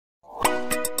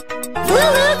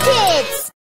Lulu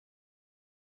Kids!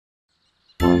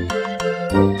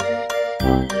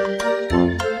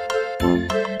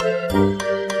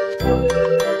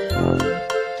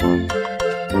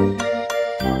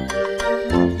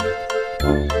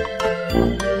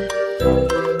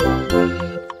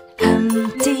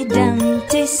 Humpty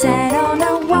Dumpty sat on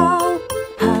a wall.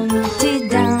 Humpty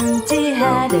Dumpty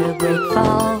had a great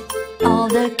fall. All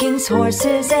the king's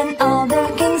horses and all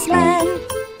the king's men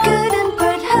couldn't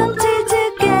put Humpty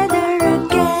together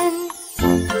again.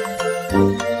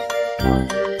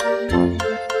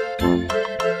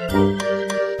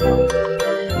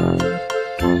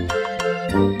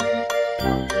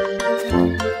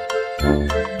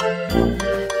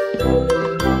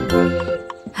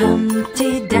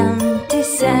 Humpty Dumpty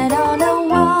sat on a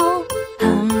wall.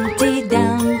 Humpty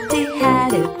Dumpty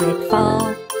had a great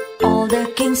fall. All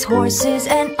the king's horses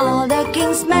and all the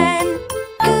king's men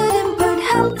couldn't put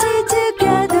Humpty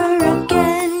together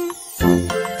again.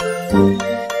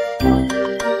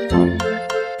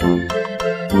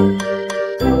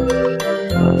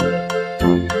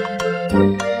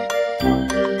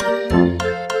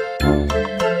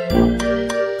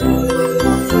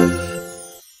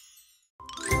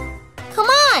 Come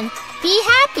on, be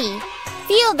happy.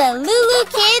 Feel the Lulu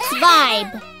Kids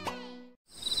vibe.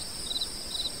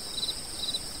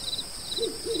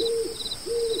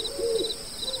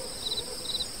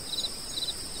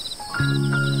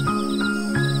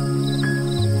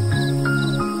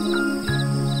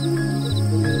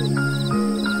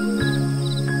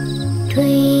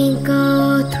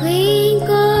 Twinkle,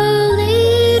 twinkle,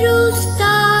 little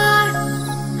star,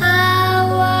 how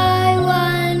I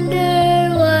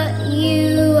wonder what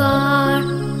you are.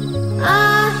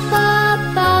 Up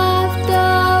above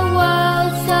the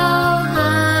world so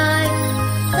high,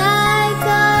 like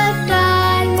a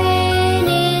diamond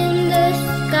in the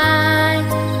sky.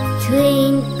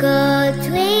 Twinkle,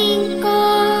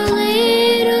 twinkle,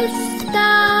 little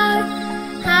star,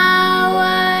 how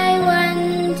I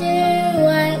wonder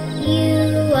what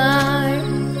you are.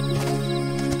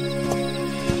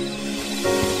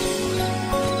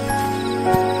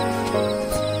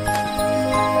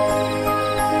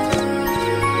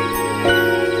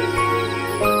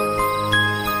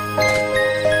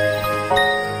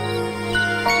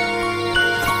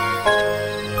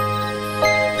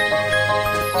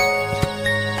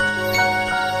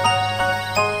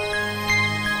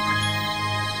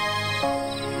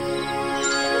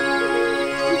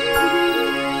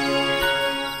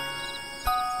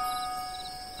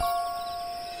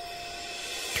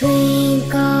 Twinkle,